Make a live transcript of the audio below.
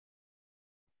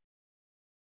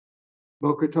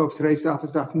Boker Tov. Today's daf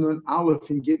is daf nun Aleph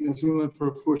in Gitin as we learned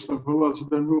for Fushlam Velos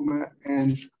Ben Ruma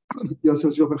and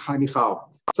Yosef Ben Chaim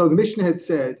Michal. So the Mishnah had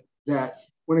said that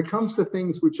when it comes to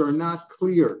things which are not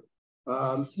clear,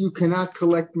 you cannot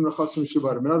collect from the Chasim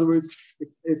Shabbatim. In other words,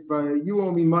 if you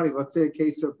owe me money, let's say a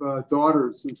case of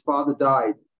daughters whose father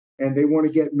died, and they want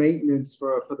to get maintenance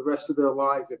for the rest of their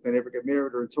lives if they never get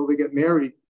married or until they get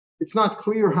married, it's not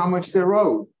clear how much they're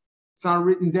owed. It's not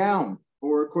written down,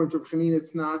 or according to Ginina,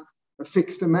 it's not a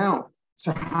fixed amount.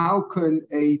 So how can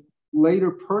a later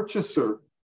purchaser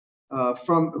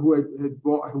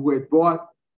who had bought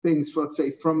things, let's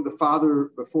say, from the father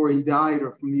before he died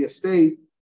or from the estate,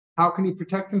 how can he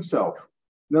protect himself?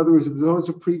 In other words, if there's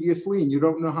a previous lien, you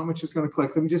don't know how much it's going to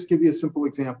collect. Let me just give you a simple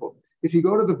example. If you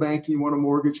go to the bank and you want a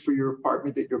mortgage for your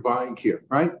apartment that you're buying here,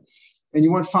 right? And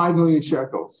you want 5 million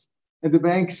shekels. And the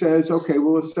bank says, okay,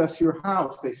 we'll assess your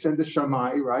house. They send a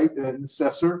shamai, right, an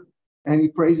assessor, and he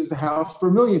praises the house for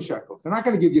 1 million shekels. They're not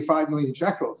going to give you 5 million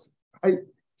shekels, right?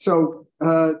 So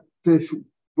where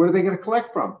are they going to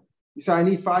collect from? You say, I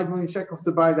need 5 million shekels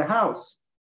to buy the house.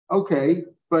 Okay,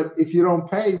 but if you don't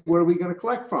pay, where are we going to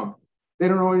collect from? They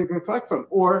don't know where you're going to collect from.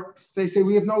 Or they say,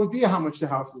 we have no idea how much the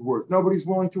house is worth. Nobody's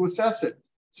willing to assess it.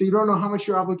 So you don't know how much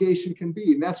your obligation can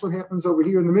be. And that's what happens over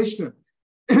here in the Mishnah.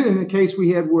 In the case we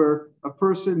had where a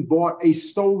person bought a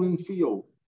stolen field,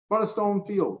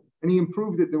 and he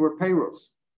improved it. There were payros.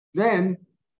 Then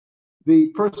the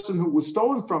person who was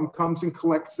stolen from comes and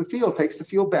collects the field, takes the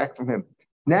field back from him.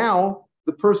 Now,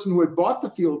 the person who had bought the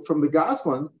field from the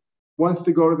Goslin wants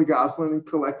to go to the Goslin and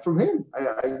collect from him.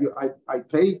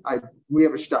 We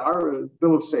have a shtar, a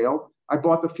bill of sale. I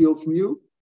bought the field from you,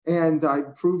 and I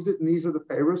improved it, and these are the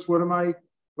payros. What am I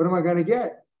going to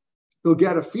get? He'll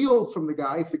get a field from the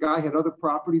guy if the guy had other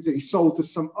properties that he sold to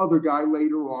some other guy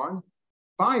later on.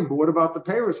 Fine, but what about the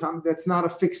payers? That's not a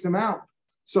fixed amount.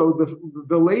 So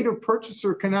the later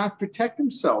purchaser cannot protect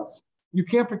himself. You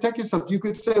can't protect yourself. You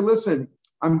could say, listen,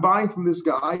 I'm buying from this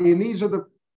guy, and these are the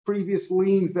previous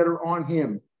liens that are on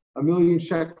him. 1 million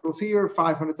shekels here,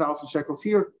 500,000 shekels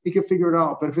here. He can figure it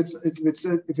out. But if it's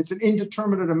an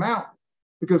indeterminate amount,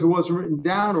 because it wasn't written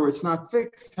down or it's not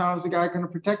fixed, how is the guy going to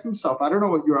protect himself? I don't know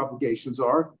what your obligations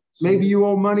are. Maybe you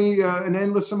owe money, an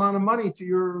endless amount of money to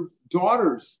your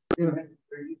daughters.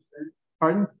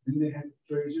 Pardon? Didn't they have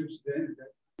appraisers then?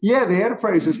 Yeah, they had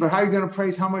appraisers, but how are you going to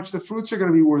appraise how much the fruits are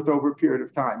going to be worth over a period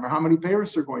of time, or how many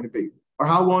pairs are going to be, or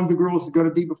how long the girl is going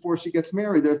to be before she gets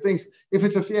married? There are things. If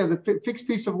it's the fixed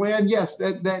piece of land, yes,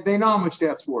 that they know how much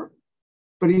that's worth,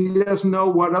 but he doesn't know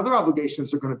what other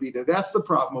obligations are going to be there. That's the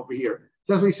problem over here.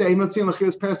 So as we say, if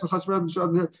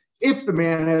the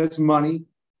man has money,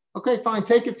 okay, fine,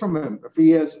 take it from him. If he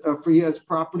has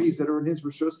properties that are in his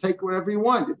rishus, take whatever you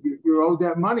want. If you're owed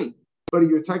that money. But if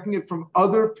you're taking it from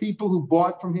other people who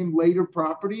bought from him later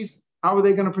properties, how are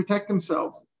they going to protect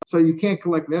themselves? So you can't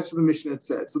collect. That's what the Mishnah had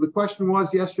said. So the question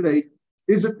was yesterday,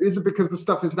 is it because the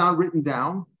stuff is not written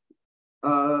down?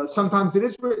 Sometimes it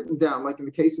is written down, like in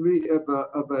the case of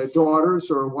a daughters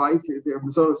or a wife, their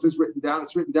mazonos is written down.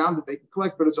 It's written down that they can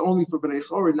collect, but it's only for bnei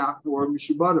chorah, not for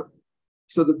mishubadim.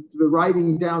 So the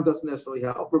writing down doesn't necessarily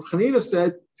help. Rav Ginina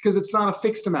said it's because it's not a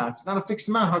fixed amount. If it's not a fixed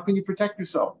amount, how can you protect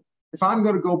yourself? If I'm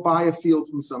going to go buy a field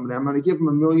from somebody, I'm going to give them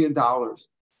 $1 million.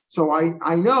 So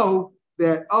I know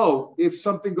that, if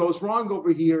something goes wrong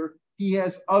over here, he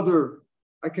has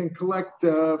I can collect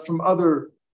from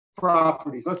other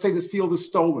properties. Let's say this field is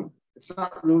stolen. It's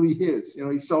not really his.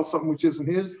 He sells something which isn't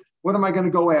his. What am I going to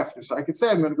go after? So I could say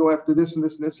I'm going to go after this and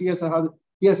this and this. He has other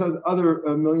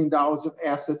 $1 million of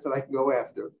assets that I can go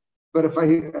after. But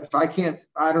if I can't,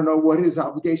 I don't know what his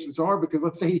obligations are, because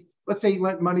let's say he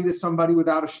lent money to somebody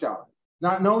without a shtar,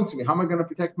 not known to me. How am I going to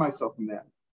protect myself from that?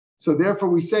 So therefore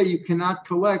we say you cannot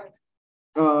collect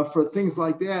for things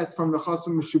like that from the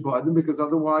Chasim Meshubadim, because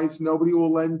otherwise nobody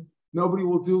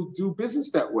will do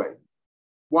business that way.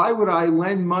 Why would I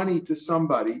lend money to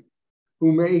somebody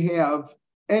who may have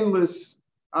endless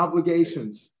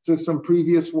obligations to some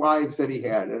previous wives that he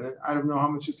had, and I don't know how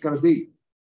much it's going to be,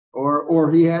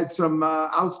 or he had some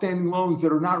outstanding loans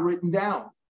that are not written down.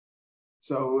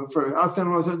 So for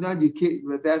outstanding loans that are done, you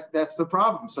can't. That's the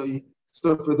problem.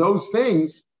 So for those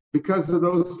things, because of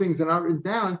those things that aren't written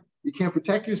down, you can't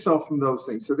protect yourself from those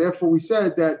things. So therefore, we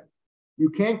said that you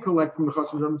can't collect from the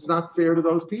Chasam. It's not fair to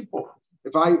those people.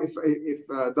 If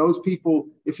those people,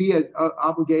 if he had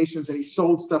obligations and he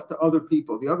sold stuff to other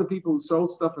people, the other people who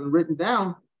sold stuff and written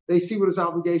down, they see what his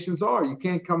obligations are. You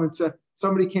can't come and say,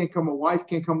 a wife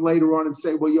can't come later on and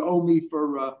say, well, you owe me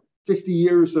for 50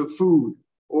 years of food.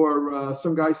 Or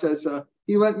some guy says,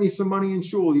 he lent me some money in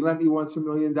shul. He lent me once $1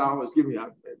 million. Give me,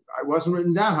 I wasn't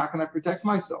written down. How can I protect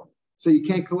myself? So you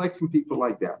can't collect from people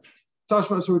like that.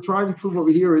 Tashma, so we're trying to prove over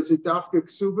here, is it dafka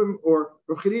ksuvim, or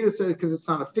Rav Chanina said because it's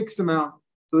not a fixed amount.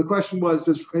 So the question was,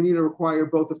 does Chanina require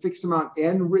both a fixed amount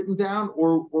and written down,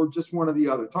 or just one or the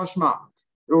other? Tashma,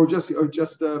 or just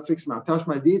a fixed amount.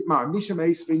 Tashma dietmar misham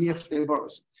eis v'niach shtei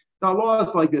baros. The law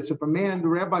is like this: if a man, the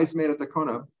rabbis made a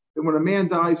takana, that when a man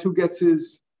dies, who gets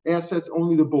his assets?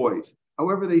 Only the boys.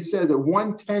 However, they said that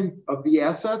 1/10 of the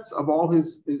assets of all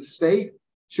his estate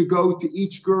should go to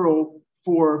each girl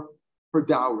for her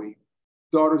dowry.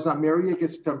 Daughter's not married yet,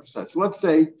 gets 10%. So let's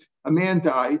say a man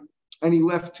died and he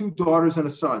left 2 daughters and a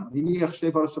son.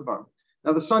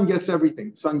 Now the son gets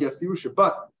everything. Son gets the Yerusha,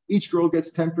 but each girl gets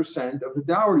 10% of the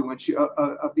dowry when she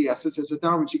of the assets as a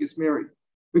dowry when she gets married.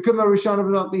 The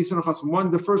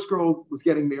first girl was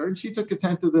getting married, and she took a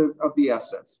tenth of the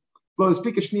assets.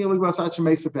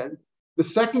 The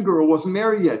second girl wasn't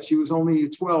married yet; she was only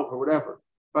 12 or whatever.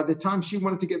 By the time she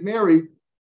wanted to get married,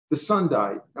 the son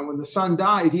died, and when the son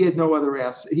died, he had no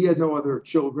other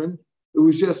children. It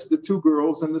was just the 2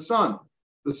 girls and the son.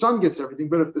 The son gets everything,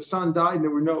 but if the son died and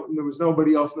there was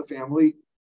nobody else in the family,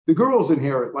 the girls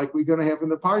inherit, like we're going to have in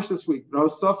the parsha this week. No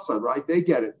stuff, right? They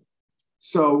get it.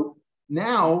 So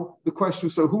now the question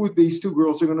is, so who these 2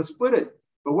 girls are going to split it?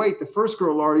 But wait, the first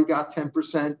girl already got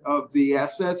 10% of the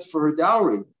assets for her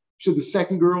dowry. Should the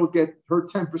second girl get her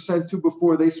 10% too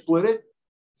before they split it?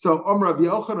 So Amr Rabbi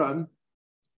Yochanan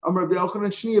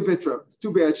Shnia Vitra. It's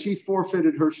too bad she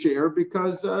forfeited her share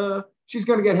because she's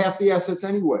going to get half the assets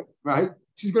anyway, right?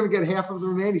 She's going to get half of the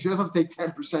remaining. She doesn't have to take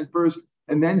 10% first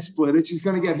and then split it. She's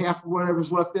going to get half of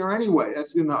whatever's left there anyway.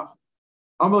 That's enough.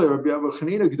 We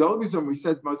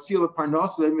said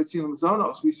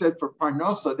We said for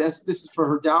Parnasa, this is for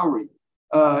her dowry.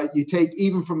 You take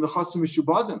even from the Chasim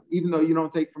Mishubadim, even though you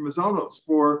don't take from Mazonos,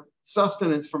 for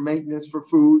sustenance, for maintenance, for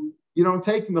food. You don't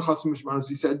take from the Chasim Mishubadim, as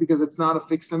we said, because it's not a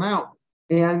fixed amount.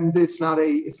 And it's not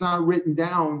written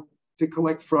down to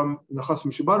collect from the Chasim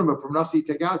Mishubadim, but from Nasi you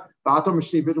take out.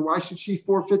 Why should she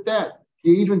forfeit that?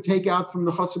 You even take out from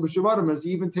the Chasim Mishubadim, as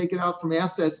you even take it out from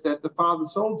assets that the father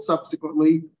sold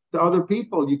subsequently to other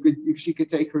people. She could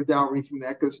take her dowry from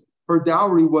that, because her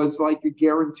dowry was like a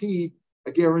guaranteed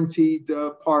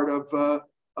part of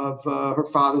her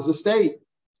father's estate.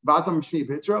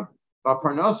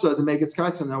 Parnasa, to make its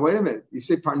kaisa. Now wait a minute. You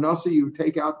say Parnasa, you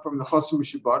take out from the Chasim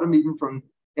Mishubadim, even from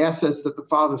assets that the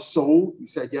father sold. You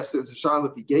said yes, there was a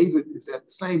shayla if he gave it, it's at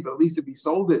the same, but at least if he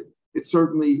sold it, it's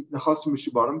certainly the Chasim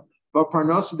Mishubadim. But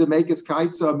Parnasa, to make its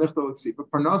kaitza michto. But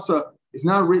Parnasa is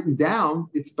not written down.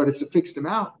 But it's a fixed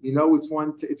amount. You know, it's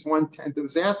 1/10 of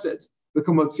his assets. The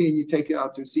kamotzi, and you take it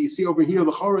out to. So you see over here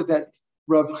the chorah that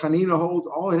Rav Chanina holds.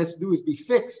 All it has to do is be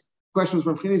fixed. The question is,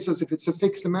 Rav Chanina says if it's a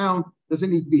fixed amount, does it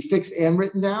need to be fixed and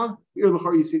written down? Here the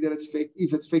chorah you see that it's fixed.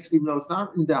 If it's fixed, even though it's not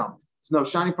written down. So no,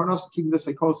 shani Parnasa, keeping this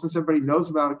like since everybody knows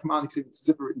about it. Come on, it's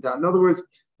written down. In other words,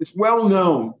 it's well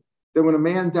known that when a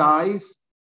man dies,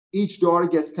 each daughter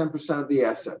gets 10% of the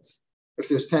assets. If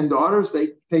there's 10 daughters,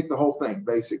 they take the whole thing,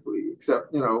 basically,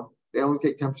 except, they only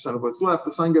take 10% of what's left.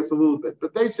 The son gets a little bit,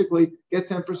 but basically get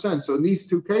 10%. So in these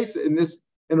 2 cases,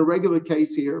 in a regular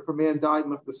case here, if a man died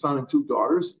and left the son and 2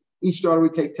 daughters, each daughter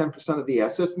would take 10% of the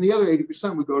assets, and the other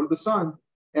 80% would go to the son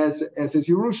as his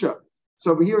Yerusha.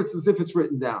 So over here, it's as if it's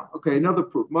written down. Okay, another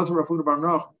proof. Mason,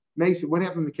 what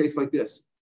happened in a case like this?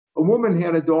 A woman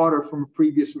had a daughter from a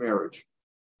previous marriage.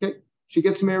 Okay. She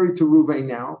gets married to Reuven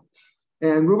now,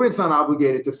 and Reuven's not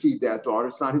obligated to feed that daughter.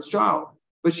 It's not his child.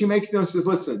 But she makes says,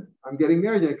 listen, I'm getting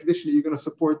married on a condition that you're going to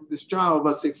support this child,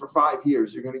 let's say for 5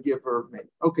 years. You're going to give her money.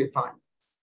 Okay, fine.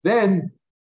 Then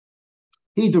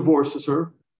he divorces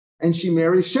her, and she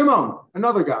marries Shimon,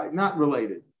 another guy, not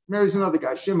related. Marries another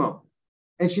guy, Shimon.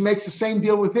 And she makes the same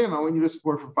deal with him. I want you to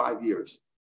support for 5 years.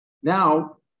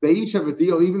 Now, they each have a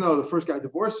deal, even though the first guy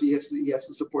divorced, he has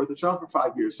to support the child for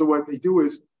 5 years. So what they do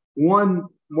is, one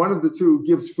of the 2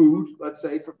 gives food, let's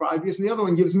say, for 5 years, and the other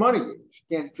one gives money. She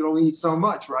can only eat so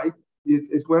much, right?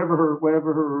 It's whatever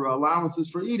her allowance is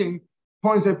for eating.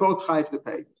 Points that both chayiv to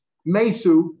pay.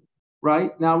 Mesu,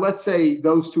 right? Now let's say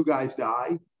those 2 guys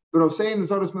die, but Oseim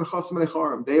is others min chasim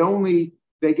lecharim.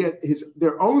 They get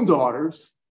their own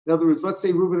daughters. In other words, let's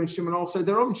say Reuben and Shimon all said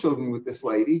their own children with this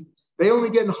lady. They only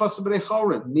get in chasim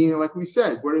lecharim, meaning, like we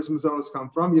said, where does mazonos come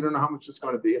from? You don't know how much it's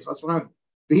going to be.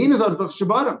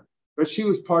 But she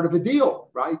was part of a deal,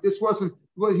 right? He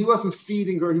wasn't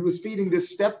feeding her. He was feeding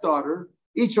this stepdaughter.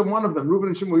 Each one of them, Reuben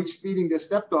and Shimon, were each feeding their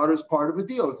stepdaughter as part of a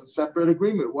deal. It's a separate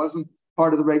agreement. It wasn't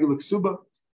part of the regular ksuba.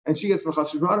 And she gets it's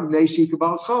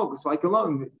like a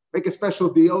loan. Make a special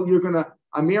deal.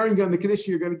 I'm marrying you on the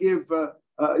condition you're going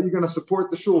to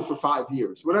support the shul for 5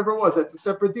 years. Whatever it was, that's a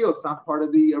separate deal. It's not part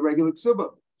of the regular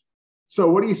ksuba. So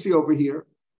what do you see over here?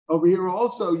 Over here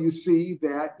also you see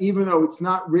that even though it's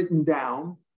not written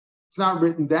down,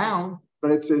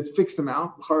 but it says fixed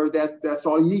amount. That's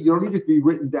all you need. You don't need it to be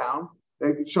written down.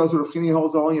 That shows that Rav Chini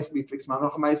holds only has to be fixed amount.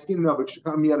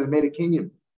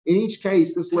 In each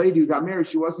case, this lady who got married,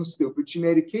 she wasn't stupid. She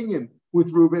made a kinyan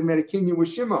with Reuben, made a kinyan with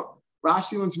Shimon.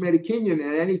 Rashi learns made a kinyan,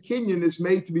 and any kinyan is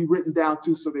made to be written down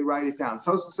too, so they write it down.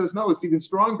 Tosafos says no, it's even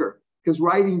stronger because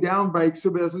writing down by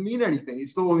Ksuba doesn't mean anything.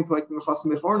 He's still only collecting the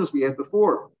Chasam Mechornos we had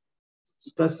before.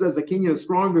 So Tosafos says a kinyan is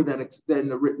stronger than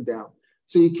the written down.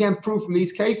 So you can't prove from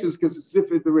these cases because it's as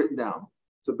if they're written down.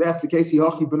 So if that's the case,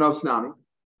 Yihochi B'nos Nami.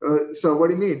 So what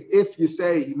do you mean? If you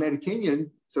say you made a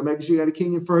kinyan, so maybe she got a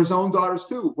kinyan for his own daughters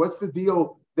too. What's the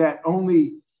deal that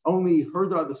only her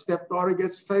daughter, the stepdaughter,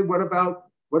 gets paid? What about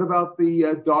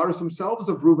the daughters themselves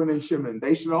of Reuben and Shimon?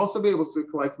 They should also be able to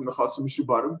collect from the Chasam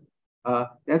Mishubarim.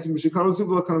 That's Mishikanu Zu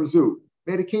V'Lakanu Zu.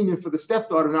 Made a kinyan for the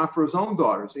stepdaughter, not for his own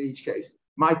daughters in each case.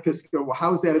 My Piska, well,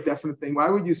 how is that a definite thing? Why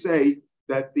would you say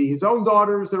that his own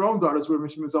daughters, their own daughters, Reuben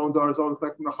and Shimon's own daughters, all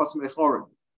collect from the Chasam Mechorim?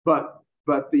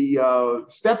 But the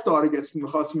stepdaughter gets from the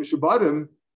Chasam Mishubarim.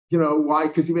 You know, why?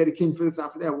 Because he made a kinyan for this,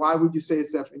 not for that. Why would you say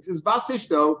it's definite? Because Basish,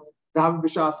 though, the Havim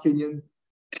B'Shas kinyan,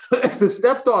 the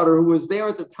stepdaughter who was there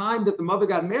at the time that the mother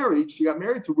got married, she got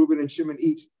married to Reuben and Shimon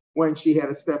each when she had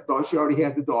a stepdaughter. She already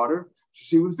had the daughter.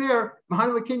 She was there.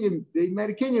 Behind the kinyan, they made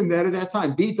a kinyan there at that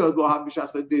time. Bita, the Havim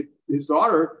B'Shas, his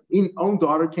daughter, his own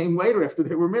daughter, came later after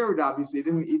they were married. Obviously,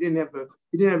 he didn't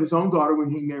have his own daughter when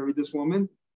he married this woman.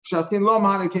 Shaskin lo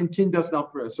mahanakin kin does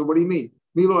not for us. So what do you mean?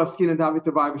 Milo askin and David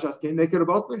Tavai Shaskin. They could have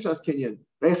both been Shaskinyan.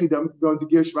 Going to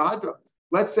give Shvahadra.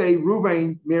 Let's say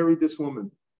Reuben married this woman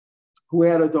who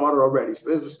had a daughter already. So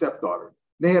there's a stepdaughter.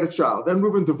 They had a child. Then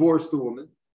Reuben divorced the woman,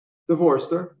 divorced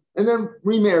her, and then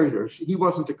remarried her. He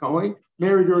wasn't a Kohen,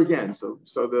 married her again. So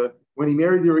when he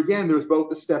married her again, there was both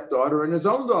the stepdaughter and his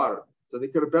own daughter. So they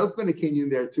could have both been a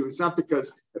kinyan there too. It's not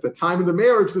because at the time of the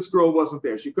marriage, this girl wasn't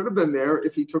there. She could have been there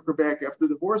if he took her back after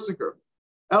divorcing her.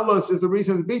 Elos is the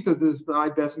reason Bita, the Tanai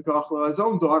Bes and Kachla, his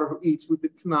own daughter who eats with the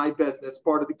Tanai Bes. That's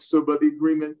part of the Ksuba, the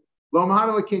agreement. Lo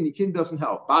Mahana Kin, kin doesn't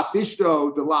help. Bas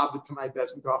Ishto, the Lab, the Tanai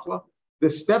Bes and Kachla. The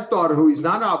stepdaughter who he's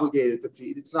not obligated to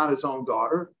feed, it's not his own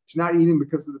daughter. She's not eating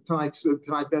because of the Tanai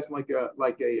Bes like a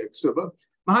Ksuba.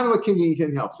 Mahana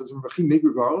Kin helps. Says Rachim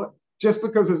Migragarla. Just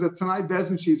because there's a Tanai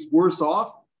Bezdin, she's worse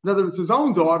off. In other words, his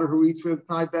own daughter who eats for the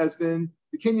Tanai Bezdin,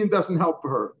 the kinyan doesn't help for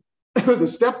her. The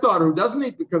stepdaughter who doesn't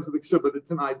eat because of the Ksuba, the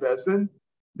Tanai Bezdin,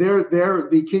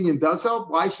 the kinyan does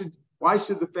help. Why should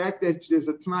the fact that there's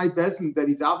a Tanai Bezdin that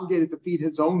he's obligated to feed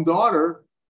his own daughter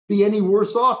be any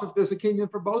worse off if there's a kinyan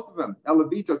for both of them?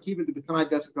 Elabito, even the Tanai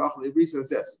Bezdin, the reason is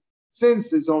this. Since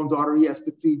his own daughter he has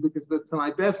to feed because of the Tanai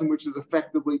Bezdin, which is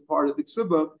effectively part of the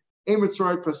Ksuba,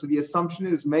 so the assumption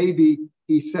is maybe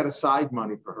he set aside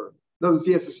money for her. In other words,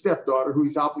 he has a stepdaughter who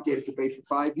he's obligated to pay for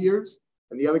 5 years,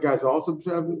 and the other guy's also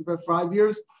for 5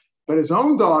 years. But his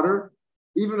own daughter,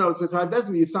 even though it's a Tanai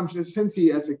Bezdin, the assumption is since he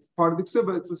has part of the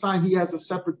Ksuba, it's a sign he has a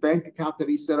separate bank account that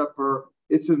he set up for.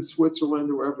 It's in Switzerland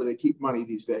or wherever they keep money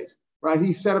these days, right?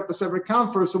 He set up a separate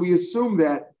account for her, so we assume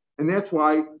that, and that's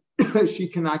why she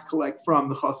cannot collect from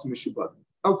the Chasam Mishubarim.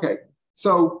 Okay,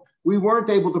 so we weren't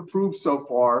able to prove so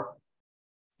far.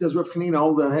 Does Rav Chanina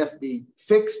hold that it has to be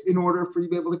fixed in order for you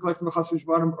to be able to collect from the Chasam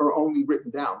Mishubarim or only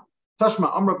written down?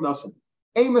 Tashma, Amrav Nasan.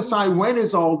 Amasai, when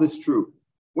is all this true?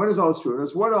 When is all this true? And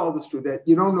is what all this true? That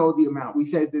you don't know the amount. We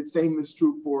said the same is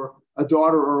true for a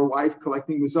daughter or a wife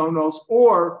collecting mizonos,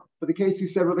 or for the case we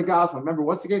said with the Gazlan. Remember,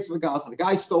 what's the case of a Gazlan? The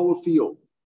guy stole a field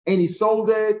and he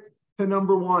sold it to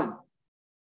number one.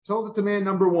 Sold it to man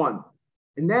number one.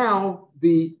 And now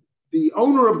the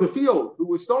owner of the field who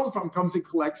was stolen from comes and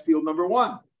collects field number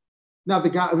one. Now the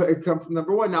guy comes from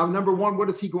number one. Now number one, what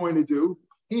is he going to do?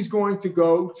 He's going to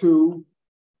go to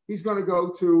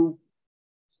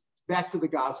back to the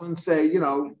Gazlan and say, you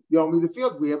owe me the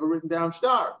field. We have a written down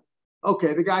star.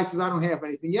 Okay, the guy says, I don't have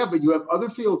anything yet, but you have other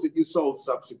fields that you sold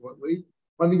subsequently.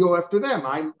 Let me go after them.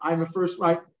 I'm a first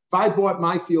right. If I bought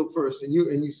my field first and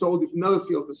you sold another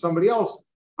field to somebody else,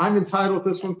 I'm entitled to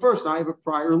this one first. I have a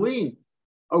prior lien.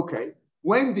 Okay.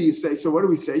 When do you say? So what do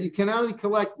we say? You can only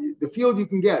collect the field you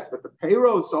can get, but the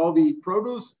payros, all the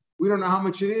produce, we don't know how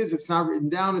much it is. It's not written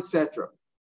down, etc.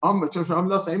 When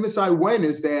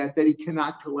is that he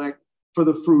cannot collect for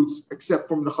the fruits except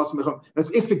from the Chasam Mecham? As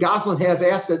if the Gazlan has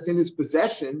assets in his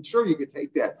possession, sure, you could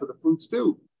take that for the fruits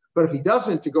too. But if he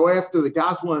doesn't, to go after the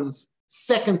Gazlan's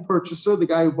second purchaser, the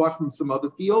guy who bought from some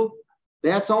other field,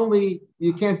 that's only,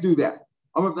 you can't do that.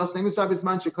 That's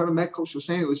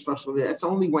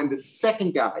only when the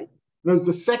second guy, there's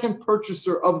the second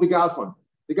purchaser of the Gazlan.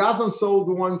 The Gazlan sold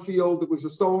the one field that was a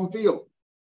stolen field,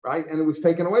 right? And it was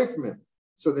taken away from him.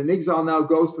 So the Nigzal now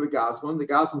goes to the Gazlan. The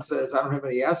Gazlan says, I don't have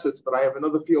any assets, but I have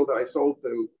another field that I sold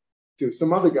to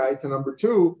some other guy, to number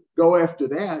two. Go after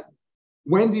that.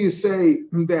 When do you say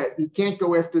that he can't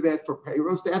go after that for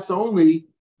payros? That's only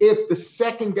if the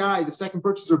second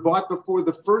purchaser bought before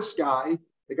the first guy,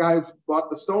 the guy who bought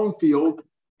the stone field,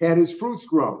 had his fruits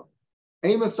grown.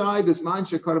 Let's say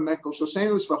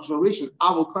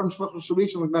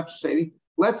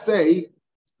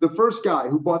the first guy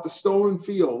who bought the stolen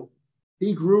field,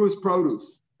 he grew his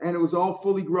produce and it was all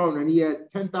fully grown and he had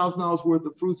 $10,000 worth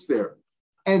of fruits there.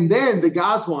 And then the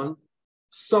Gazlan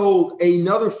sold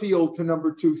another field to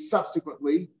number two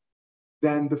subsequently.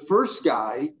 Then the first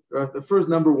guy, or the first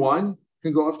number one,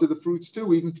 can go after the fruits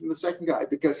too, even from the second guy,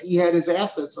 because he had his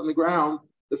assets on the ground.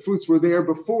 The fruits were there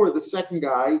before the second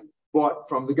guy bought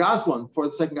from the Gazlan, before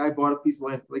the second guy bought a piece of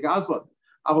land from the Gazlan.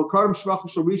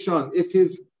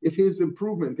 If his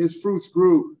improvement, his fruits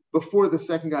grew before the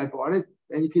second guy bought it,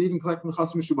 then you could even collect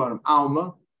Mechas Mishubanim.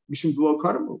 Alma, Mishum Delo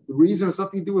Karamu. The reason has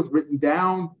nothing to do with written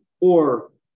down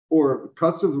or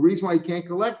cuts of. The reason why he can't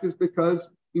collect is because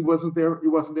he wasn't there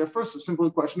first. It's simply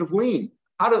a question of lien.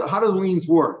 How do the liens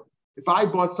work? If I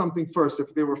bought something first,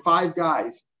 if there were five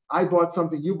guys, I bought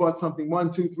something, you bought something,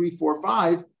 1, 2, 3, 4,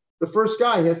 5. The first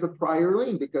guy has the prior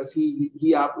lien because he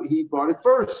bought it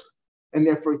first, and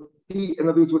therefore in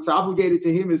other words, what's obligated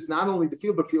to him is not only the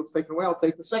field, but field's taken away. I'll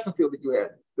take the second field that you had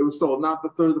that was sold, not the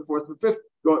third, the fourth, the fifth.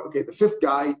 Okay, the fifth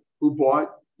guy who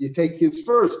bought, you take his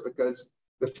first because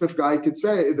the fifth guy could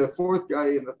say, the fourth guy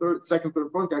and the second,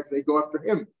 third, fourth guy, they go after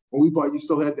him. When we bought, you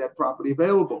still had that property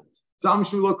available.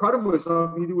 Zamishmi lo kadam was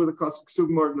nothing to do with the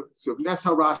ksubim or ksubim. That's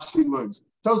how Rashi learns.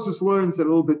 Tosfos learns it a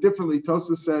little bit differently.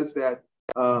 Tosfos says that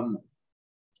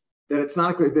it's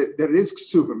not that it is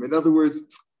ksubim. In other words,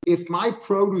 if my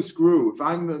produce grew, if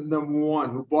I'm the number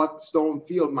one who bought the stolen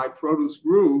field, my produce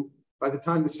grew. By the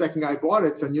time the second guy bought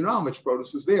it, and you know how much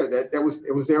produce is there. It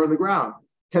was there on the ground.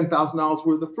 $10,000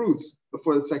 worth of fruits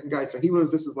before the second guy. So he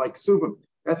learns this is like ksubim.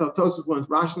 That's how Tosfos learns.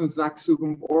 Rashi learns not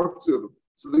ksubim or ksubim.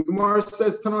 So the Gemara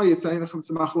says Tanoi, it's according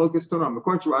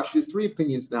to Rashi, there's three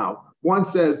opinions now. One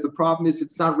says the problem is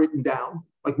it's not written down.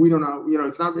 Like we don't know,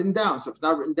 it's not written down. So if it's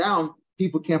not written down,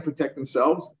 people can't protect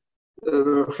themselves.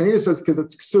 Chanina says because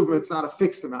it's ksubim, it's not a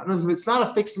fixed amount. If it's not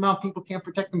a fixed amount, people can't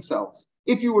protect themselves.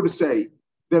 If you were to say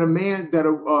that a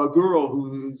girl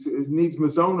who needs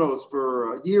mazonos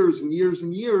for years and years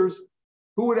and years,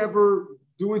 who would ever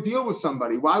do a deal with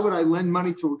somebody? Why would I lend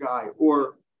money to a guy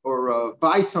or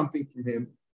buy something from him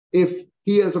if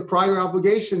he has a prior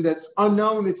obligation that's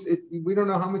unknown? We don't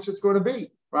know how much it's going to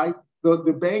be, right?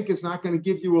 The bank is not going to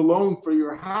give you a loan for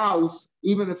your house,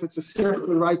 even if it's a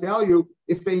certain right value,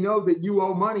 if they know that you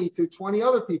owe money to 20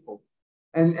 other people.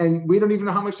 And we don't even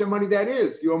know how much money that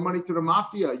is. You owe money to the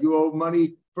mafia. You owe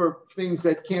money for things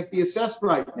that can't be assessed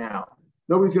right now.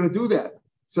 Nobody's going to do that.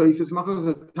 So he says, like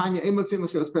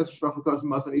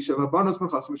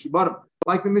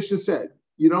the Mishnah said,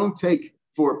 you don't take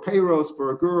for payros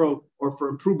for a girl or for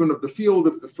improvement of the field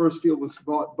if the first field was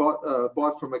bought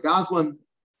from a Gazlan,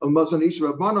 a mazon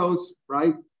isha banos,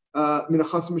 right?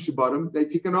 They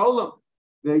take an olam.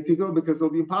 They take it because it'll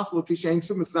be impossible if he shanks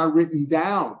him. It's not written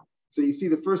down. So you see,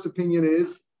 the first opinion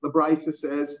is the Brisa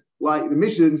says, like the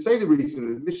Mishnah didn't say the reason.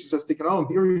 The Mishnah says tikkun olam.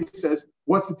 Here he says,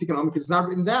 what's the tikkun olam? Because it's not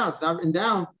written down. It's not written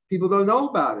down. People don't know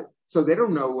about it, so they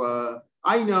don't know.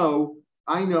 I know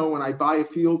when I buy a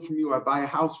field from you, I buy a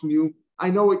house from you. I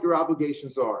know what your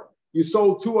obligations are. You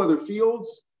sold two other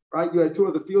fields, right? You had two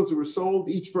other fields that were sold,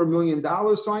 each for $1 million.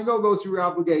 So I know those are your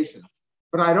obligations,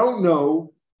 but I don't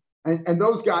know. And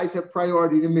those guys have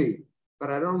priority to me, but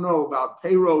I don't know about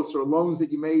payros or loans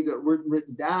that you made that weren't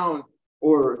written down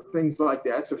or things like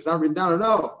that. So if it's not written down, I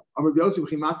know. He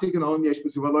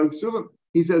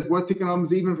says, what tikkun olam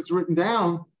is, even if it's written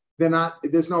down,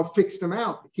 there's no fixed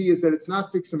amount. The key is that it's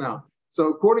not fixed amount. So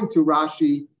according to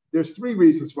Rashi, there's three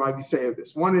reasons why we say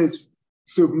this. One is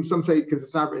ksubim. Some say because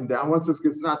it's not written down. One says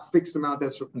because it's not fixed amount.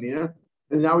 That's for Penina.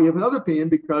 And now we have another opinion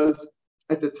because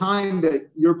at the time that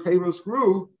your payros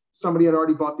grew, somebody had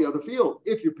already bought the other field.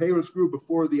 If your payros grew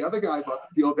before the other guy bought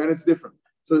the field, then it's different.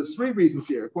 So there's three reasons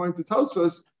here. According to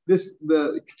Tosfos,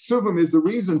 the ksubim is the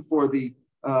reason for the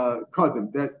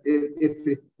kaddim. That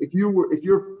if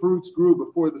your fruits grew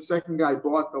before the second guy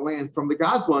bought the land from the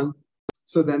Gazlan,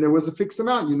 so then there was a fixed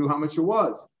amount. You knew how much it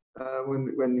was.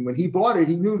 When he bought it,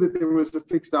 he knew that there was a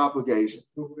fixed obligation.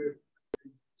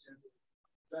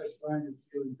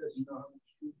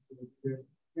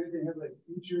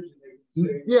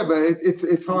 Yeah, but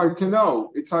it's hard to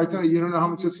know. It's hard to know. You don't know how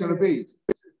much it's going to be.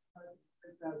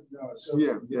 $12,000. So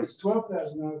Yeah, yeah. it's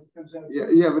 $12,000 comes out.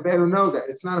 Yeah, but they don't know that.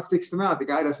 It's not a fixed amount. The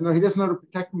guy doesn't know. He doesn't know to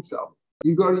protect himself.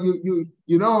 You go to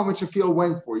you know how much a field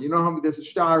went for. You know how much there's a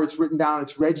star. It's written down.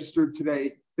 It's registered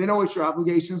today. They know what your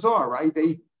obligations are, right?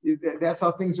 That's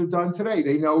how things are done today.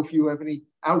 They know if you have any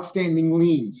outstanding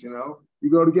liens. You know, you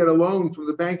go to get a loan from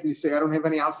the bank and you say, I don't have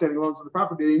any outstanding loans on the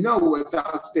property. They know what's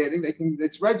outstanding.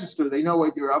 It's registered. They know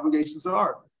what your obligations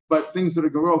are. But things that are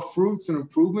grow fruits and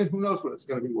improvement, who knows what it's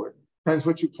going to be worth? Depends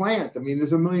what you plant. I mean,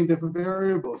 there's a million different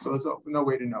variables, so there's no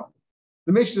way to know.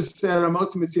 The Mishnah said,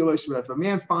 if a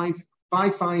man finds, if I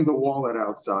find a wallet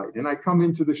outside and I come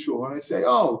into the shul and I say,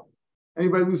 oh,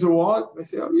 anybody lose their wallet? I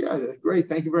say, oh, yeah, great,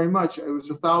 thank you very much. It was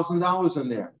 $1,000 in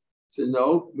there. I said,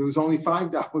 no, there was only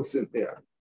 $5 in there.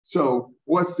 So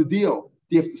what's the deal?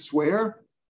 Do you have to swear?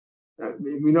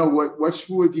 We know what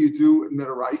shvuah do you do in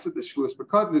Midaraisa? The shvuah is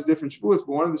because there's different shvuahs, but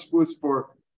one of the shvuahs for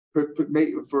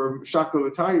shakal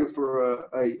v'tayir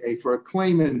for a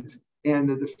claimant and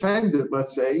the defendant,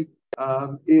 let's say,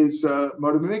 is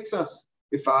modem mixas.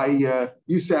 If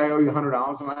you say I owe you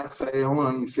 $100 and I say I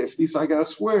owe you $50, so I got to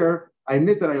swear. I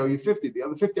admit that I owe you $50. The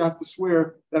other $50 I have to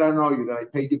swear that I don't owe you, that I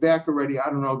paid you back already. I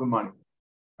don't owe the money.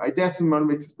 Right? That's the modem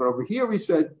mixas. But over here we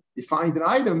said you find an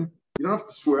item. You don't have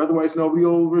to swear, otherwise nobody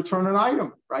will return an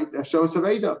item, right? That shows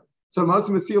Aveda. So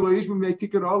Yitzchak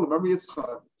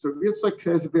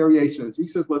has a variation. He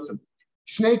says, listen,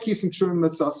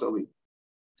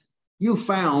 you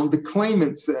found, the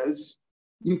claimant says,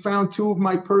 you found two of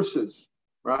my purses,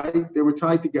 right? They were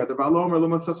tied together. I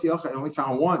only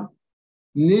found one.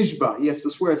 Nishba, he has to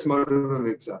swear it's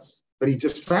motiv, but he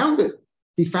just found it.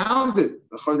 He found it.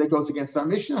 That goes against our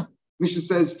Mishnah. Mishnah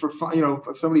says,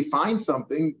 if somebody finds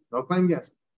something, no claim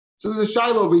against it. So there's a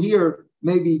shiloh over here.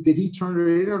 Maybe did he turn it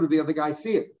in or did the other guy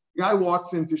see it? The guy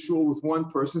walks into shul with one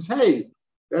purse and says, hey,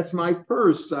 that's my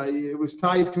purse. It was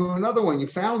tied to another one. You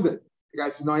found it. The guy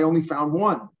says, no, I only found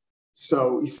one.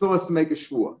 So he still has to make a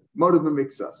shvuah. Motiv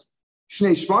mixas.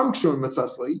 Shnei shvarm kshur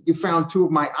mitzasli. You found two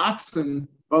of my oxen.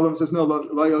 One of them says, no,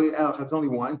 it's only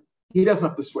one. He doesn't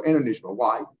have to swear. And a nishma.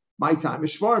 Why? My time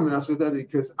is shvarim, and that's what that is,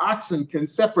 because oxen can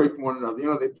separate from one another.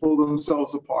 You know, they pull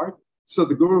themselves apart. So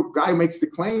the guy makes the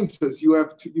claim, says, you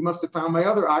must have found my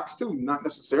other ox too. Not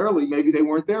necessarily. Maybe they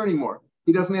weren't there anymore.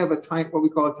 He doesn't have what we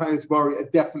call a tinus bari, a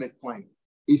definite claim.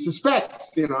 He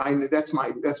suspects, that's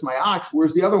my ox.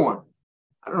 Where's the other one?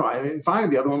 I don't know. I didn't find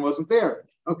it. The other one wasn't there.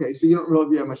 Okay, so you don't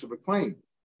really have much of a claim.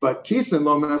 But kisan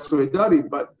lo menaschoidadi,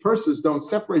 but purses don't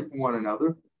separate from one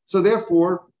another. So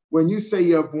therefore, when you say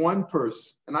you have one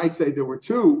purse and I say there were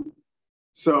two,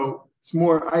 so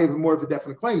I have more of a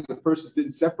definite claim. The purses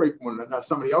didn't separate from one another. Now,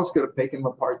 somebody else could have taken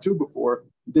them apart too before,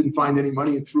 didn't find any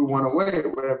money and threw one away or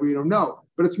whatever, we don't know.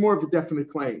 But it's more of a definite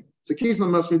claim. So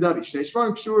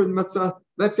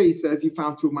let's say he says, you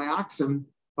found two of my oxen.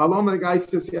 The guy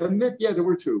says, yeah, there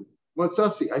were two. I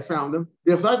found them.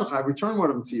 I return one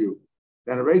of them to you.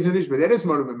 Then a raise an issue, but that is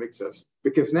motive mixus.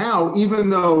 Because now, even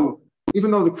though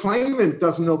the claimant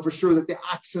doesn't know for sure that the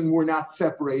oxen were not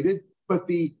separated, but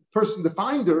the person, the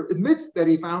finder, admits that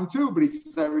he found two, but he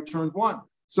says, I returned one.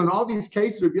 So in all these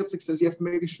cases, Rabbi Yitzchak says you have to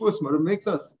make a shvuah. Motive makes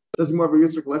us. Doesn't more Rabbi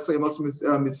Yitzchak, let's say, what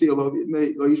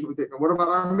about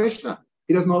our Mishnah?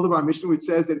 He doesn't hold about our Mishnah, which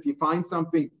says that if you find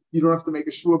something, you don't have to make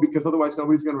a shvuah because otherwise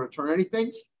nobody's going to return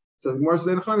anything. So the Gemara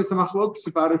says, it's a machlokes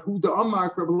about it. Who the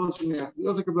Amar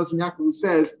who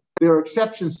says there are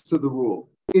exceptions to the rule.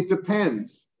 It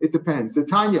depends. The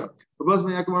Tanya.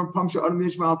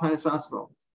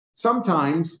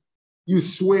 Sometimes you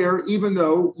swear even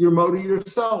though you're motive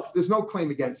yourself. There's no claim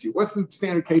against you. What's the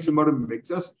standard case of motive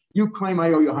mixus? You claim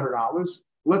I owe you $100.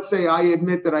 Let's say I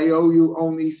admit that I owe you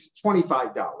only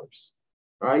 $25.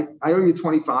 Right? I owe you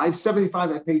 $25.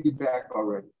 $75 I paid you back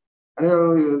already. And I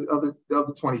owe you the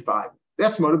other $25.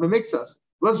 That's motive mixus.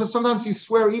 Sometimes you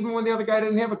swear even when the other guy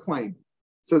didn't have a claim.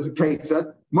 Says the Kate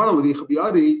said,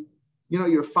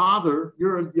 your father,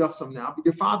 you're a Yassam now, but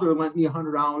your father lent me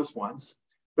 $100 once.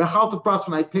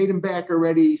 I paid him back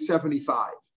already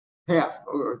 75, half,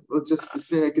 or let's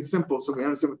just make it simple so we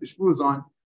understand what the shvuah is on.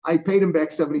 I paid him back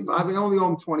 75, I only owe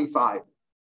him 25.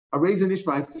 I raise an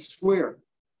ishma, I have to swear.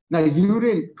 Now, you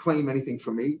didn't claim anything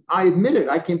from me. I admit it.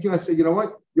 I came to you and I said, you know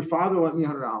what? Your father lent me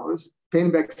 $100, paid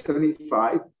him back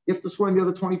 75. You have to swear in the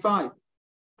other 25.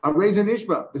 I raise an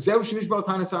ishma.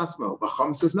 The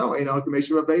Chum says, no.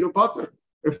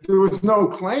 If there was no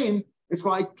claim, it's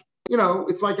like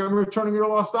I'm returning your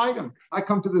lost item. I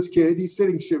come to this kid, he's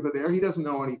sitting shiva there, he doesn't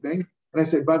know anything. And I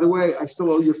say, by the way, I still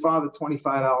owe your father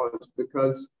 $25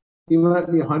 because he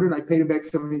lent me 100, I paid him back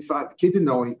 75. The kid didn't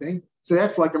know anything. So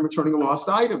that's like I'm returning a lost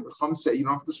item. The Chum say, you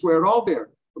don't have to swear at all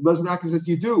there. But Bezim Yaakov says,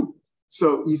 you do.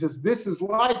 So he says, this is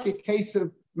like a case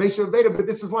of Mesha Veda, but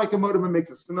this is like a motive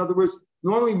mixus. In other words,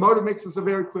 normally motive mixus is a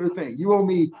very clear thing. You owe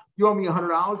me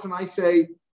 $100, and I say,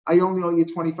 I only owe you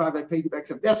 25, I paid you back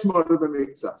 7. That's motive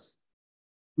mixus.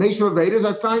 Mesha Veda is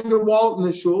I find a wallet in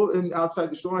the shul, and outside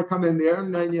the shul, and I come in there,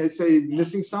 and then I say,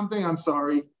 missing something? I'm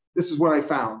sorry. This is what I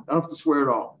found. I don't have to swear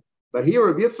at all. But here,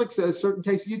 Rabbi Yitzchak says, certain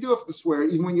cases you do have to swear,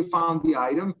 even when you found the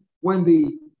item, when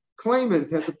the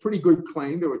claimant has a pretty good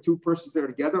claim, there were two persons there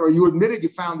together, or you admitted you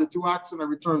found the 2 oxen, I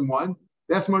returned 1.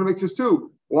 That's motive mixus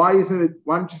too. Why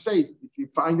don't you say, if you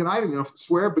find an item, you don't have to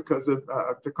swear because of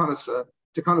tekanas,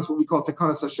 what we call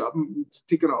tekanas hashabim,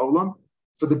 tikkun olam,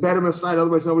 for the betterment of side,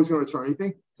 otherwise nobody's going to return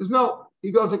anything. He says, no.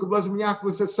 He goes like a Blazer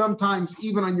Yaakov says, sometimes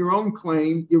even on your own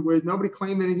claim, where nobody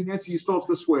claimed anything against you, you still have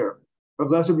to swear. But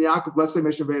Blazer Yaakov, let's say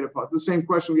Mesha Veda pot. The same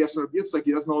question we asked Rabbi Yitzchak,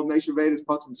 he doesn't hold Mesha Veda's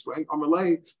pot from swing. I'm a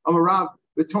Rav,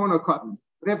 the Tono cotton.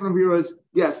 What happened here is,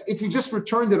 yes, if you just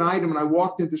returned an item and I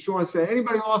walked into shul and said,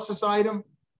 anybody lost this item?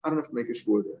 I don't have to make a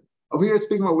shvur there. Over here,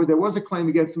 speaking about where there was a claim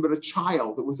against him, but a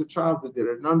child, it was a child that did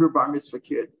it, an under bar mitzvah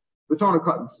kid. The Tono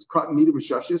cotton says, cotton needed with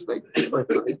shashis, but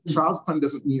child's claim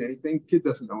doesn't mean anything, kid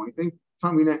doesn't know anything.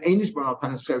 You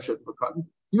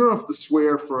don't have to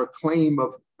swear for a claim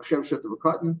of a chev shet of a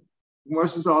cotton. Gemara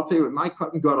says, I'll tell you what, my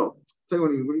cotton gadol. Tell you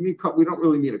what you mean, we don't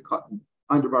really mean a cotton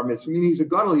under bar mitzvah. I mean, he's a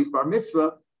gadol, he's bar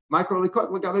mitzvah. Micro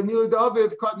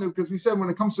cotton, because we said when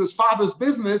it comes to his father's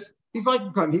business, he's like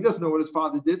a cotton. He doesn't know what his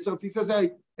father did. So if he says,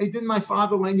 hey, didn't my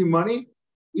father lend you money?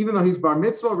 Even though he's bar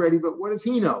mitzvah already, but what does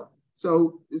he know?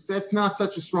 So that's not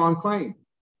such a strong claim.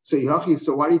 So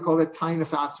why do you call that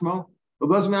tainus atzmo? The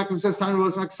Blazer Yaakov says,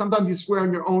 sometimes you swear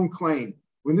on your own claim.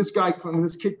 When this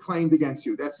kid claimed against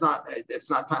you, that's not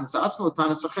tainus atzmo,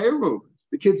 tainus acheru.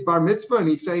 The kid's bar mitzvah, and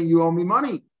he's saying you owe me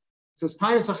money. It says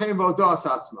tainus acheru v'odas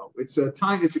atzmo. It's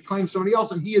a claim somebody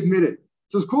else, and he admitted.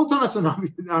 So it's cool tainus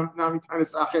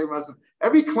acheru.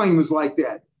 Every claim is like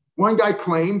that. One guy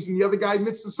claims, and the other guy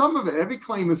admits to some of it. Every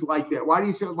claim is like that. Why do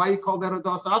you call that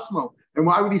odas atzmo? And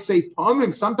why would he say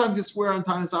pamim? Sometimes you swear on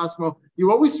tainus atzmo. You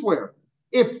always swear.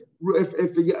 If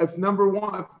number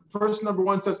one, if person number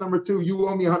one says number two, you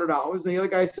owe me $100, and the other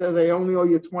guy says I only owe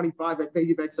you 25, I paid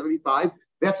you back 75.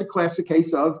 That's a classic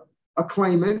case of a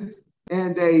claimant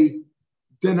and a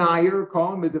denier,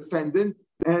 call him a defendant,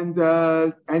 and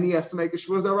he has to make a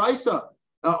shvur daraisa.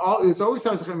 It's always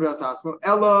has a claim of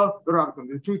Ella.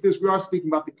 The truth is, we are speaking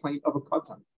about the claim of a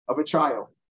katan, of a child,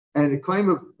 and the claim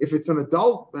of if it's an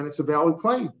adult, then it's a valid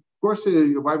claim. Of course,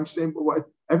 why would you say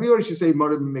everybody should say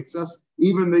motiv mixas?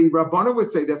 Even the Rabbanan would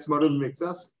say that's motiv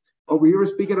mixas. Over here, we're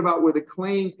speaking about where the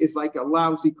claim is like a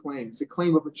lousy claim. It's a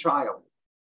claim of a child,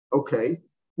 okay,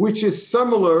 which is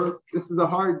similar. This is a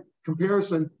hard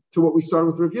comparison to what we started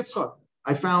with Rav Yitzchak.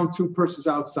 I found 2 persons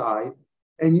outside.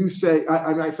 And you say,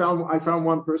 I found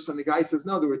one person. The guy says,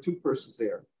 no, there were 2 persons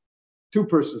there. 2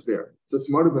 persons there. So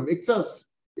it's motiv mixas,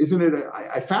 isn't it?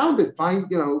 I found it. Fine,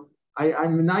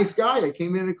 I'm a nice guy. I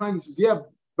came in and claimed. He says, yeah,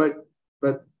 but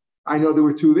I know there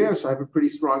were 2 there, so I have a pretty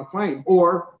strong claim.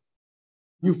 Or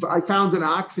I found an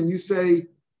ox, and you say,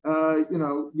 there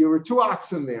were 2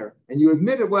 oxen there, and you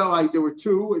admitted, well, there were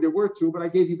two, but I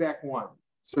gave you back 1.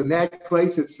 So in that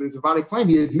case, it's about a claim.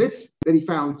 He admits that he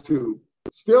found 2.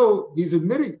 Still, he's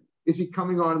admitting. Is he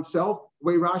coming on himself? The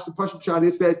way Rashi the Pashup shot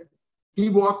is that he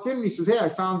walked in and he says, hey, I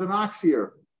found an ox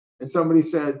here. And somebody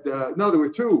said, no, there were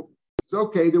 2. It's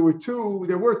okay, there were 2,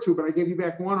 but I gave you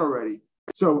back 1 already.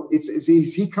 So is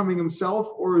he coming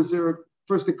himself, or is there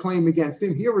first a claim against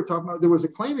him? Here we're talking about there was a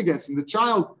claim against him. The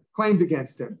child claimed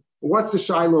against him. What's the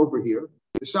shiloh over here?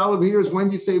 The shiloh over here is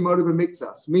when you say motiv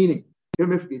mixas, meaning,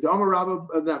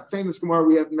 that famous Gemara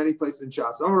we have in many places in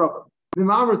Shas.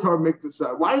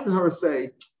 Why did the Torah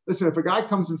say, listen, if a guy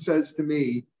comes and says to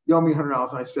me, you owe me $100,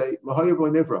 and I say,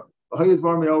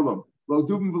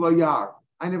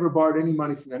 I never borrowed any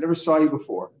money from you. I never saw you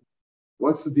before.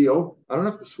 What's the deal? I don't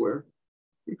have to swear.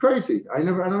 You're crazy. I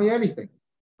don't owe you anything,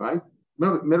 right?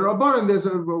 Midrabanan, there's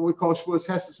what we call shvuas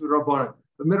hesses midrabanan.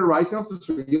 But midrash,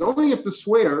 you don't have to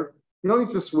swear. You only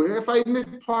have to swear. If I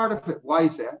admit part of it. Why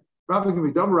is that? Rabbi can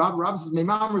be dumb. Rabbi says, but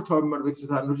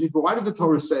why did the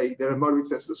Torah say that a motiv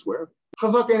says to swear? I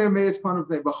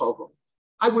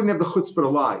wouldn't have the chutzpah to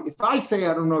lie. If I say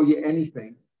I don't owe you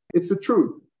anything, it's the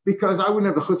truth. Because I wouldn't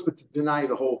have the chutzpah to deny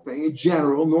the whole thing. In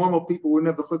general, normal people wouldn't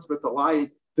have the chutzpah to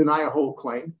lie, deny a whole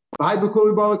claim.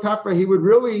 He would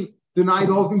really deny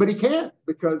the whole thing, but he can't,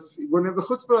 because he wouldn't have the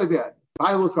chutzpah like that.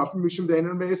 I wouldn't have the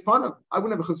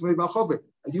chutzpah.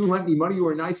 You lent me money, you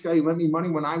were a nice guy, you lent me money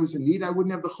when I was in need, I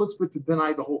wouldn't have the chutzpah to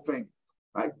deny the whole thing.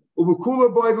 Right?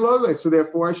 So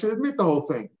therefore I should admit the whole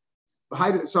thing.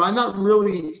 So I'm not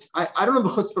really, I don't have the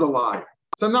chutzpah to lie.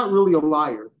 So I'm not really a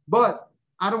liar. But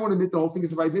I don't want to admit the whole thing,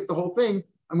 because if I admit the whole thing,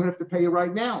 I'm going to have to pay you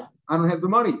right now. I don't have the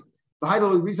money.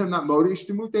 The reason I'm not motivated,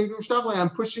 I'm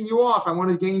pushing you off. I want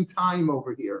to gain time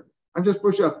over here. I'm just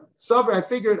pushing up. So I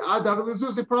figured,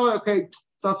 okay,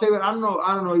 so I'll say that I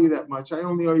don't know you that much. I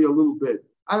only owe you a little bit.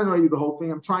 I don't know you the whole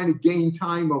thing. I'm trying to gain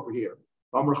time over here.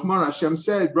 Hashem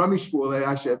said, make a shvur,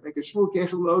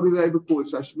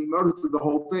 so I should be motivated to the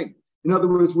whole thing. In other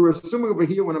words, we're assuming over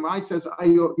here when a Amai says, I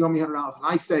owe me $100, and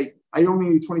I say, I only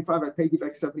owe you 25, I paid you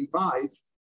back 75.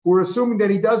 We're assuming that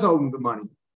he does owe him the money.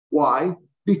 Why?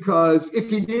 Because if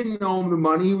he didn't owe him the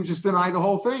money, he would just deny the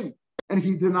whole thing. And if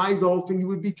he denied the whole thing, he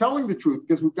would be telling the truth,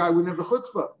 because the guy wouldn't have the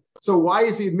chutzpah. So why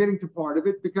is he admitting to part of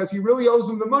it? Because he really owes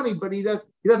him the money, but he doesn't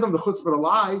have the chutzpah to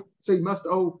lie. So he doesn't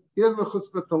have the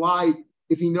chutzpah to lie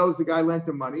if he knows the guy lent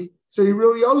him money. So he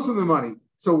really owes him the money.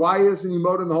 So why isn't he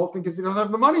motivated the whole thing? Because he doesn't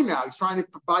have the money now. He's trying to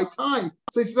buy time.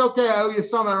 So he says, okay, I owe you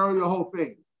some, I don't owe you the whole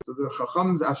thing. So the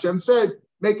Chacham, Hashem said,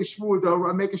 make a shvur,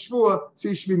 so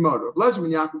you should be motivated.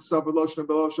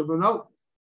 No.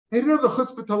 He didn't have the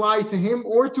chutzpah to lie to him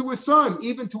or to his son,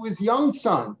 even to his young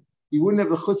son. He wouldn't have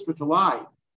the chutzpah to lie.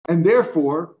 And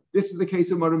therefore, this is a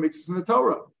case of motor mixes in the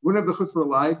Torah. Wouldn't have the chutzpah to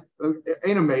lie.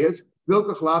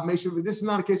 This is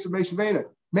not a case of Meishav Veda.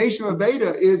 Meishav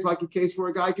Veda is like a case where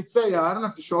a guy could say, I don't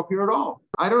have to show up here at all.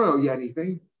 I don't owe you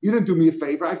anything. You didn't do me a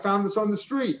favor. I found this on the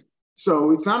street.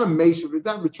 So it's not a Meishav, it's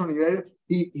not returning Veda.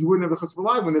 He wouldn't have the chutzpah to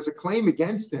lie. When there's a claim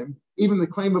against him, even the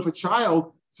claim of a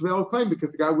child, it's a valid claim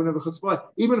because the guy wouldn't have the chutzpah to lie.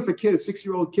 Even if a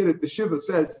 6-year-old kid at the Shiva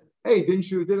says, hey,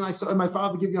 didn't I saw my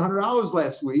father give you $100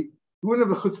 last week? You wouldn't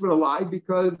have the chutzpah to lie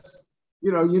because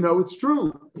you know it's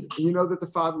true. And you know that the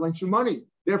father lent you money.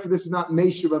 Therefore, this is not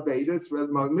Meishav Veda. It's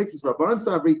rather mixes Rabbanan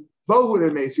Sabri. Bohud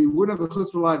and Meishav. He wouldn't have the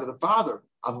chutzpah to lie to the father.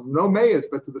 No Meis,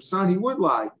 but to the son he would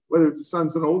lie. Whether it's the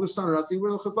son's an older son or else, he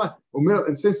wouldn't have the chutzpah to lie.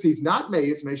 And since he's not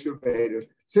Meis, Meishav Veda.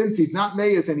 Since he's not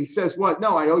Meis, and he says, "What?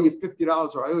 No, I owe you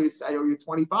 $50 or I owe you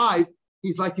 25."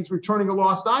 He's returning a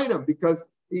lost item, because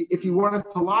if he wanted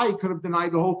to lie, he could have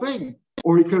denied the whole thing.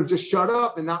 Or he could have just shut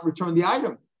up and not returned the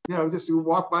item. Just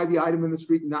walk by the item in the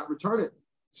street and not return it.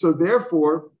 So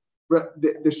therefore,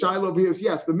 the Shiloh over here is,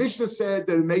 yes, the Mishnah said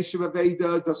that a Meishav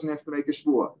Veda doesn't have to make a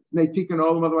shvur. They take all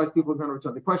of them, otherwise people are going to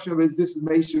return. The question is this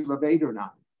Meishav Veda or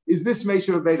not? Is this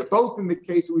Meishav Veda? Both in the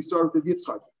case that we started with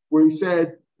Yitzchak, where he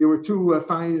said there were two,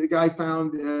 the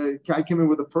guy came in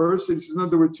with a purse, and he says, no,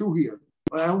 there were two here.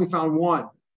 But I only found one.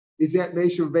 Is that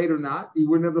Meishav Veda or not? He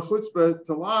wouldn't have the chutzpah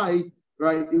to lie.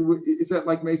 Right? Is that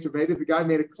like Meishav Veda? If the guy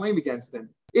made a claim against him,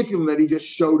 if you let he just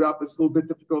showed up, it's a little bit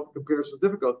difficult. The comparison is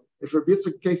difficult. If it's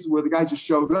a case where the guy just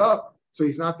showed up, so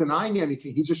he's not denying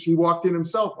anything, he walked in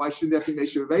himself. Why shouldn't that be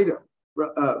Meishav Veda?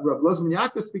 Rav Lozman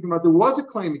Yaakov speaking about there was a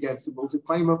claim against him. It was a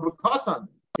claim of a katan. And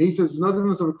he says there's no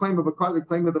difference of a claim of a katan. The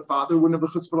claim of the father wouldn't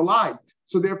have the chutzpah to lie.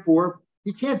 So therefore,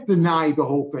 he can't deny the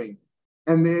whole thing.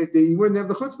 And he wouldn't have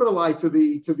the chutzpah to lie to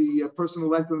the person who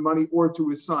lent him the money or to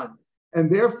his son.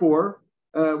 And therefore,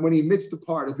 when he admits the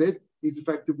part of it, he's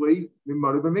effectively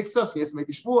mimotiv b'miktzas. He has to make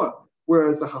a shvur.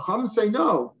 Whereas the Chacham say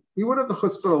no, he would have the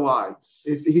chutzpah to lie.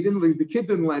 If the kid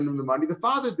didn't lend him the money, the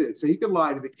father did, so he could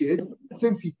lie to the kid.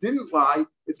 Since he didn't lie,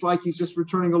 it's like he's just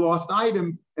returning a lost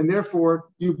item, and therefore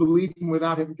you believe him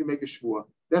without having to make a shvur.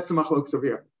 That's the machlokes over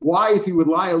here. Why, if he would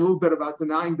lie a little bit about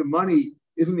denying the money,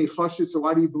 isn't he chashuv? So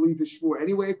why do you believe his shvur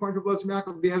anyway? According to Rabbi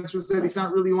Yaakov, the answer is that he's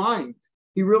not really lying.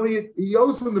 He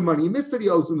owes him the money. He admits that he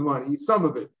owes him the money, some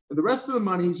of it. And the rest of the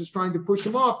money, he's just trying to push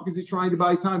him off because he's trying to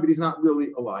buy time, but he's not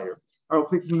really a liar. All right,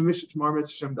 we'll pick from the Mishnah tomorrow.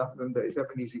 Mitzvah Shem Daf and Days. Have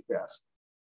an easy fast.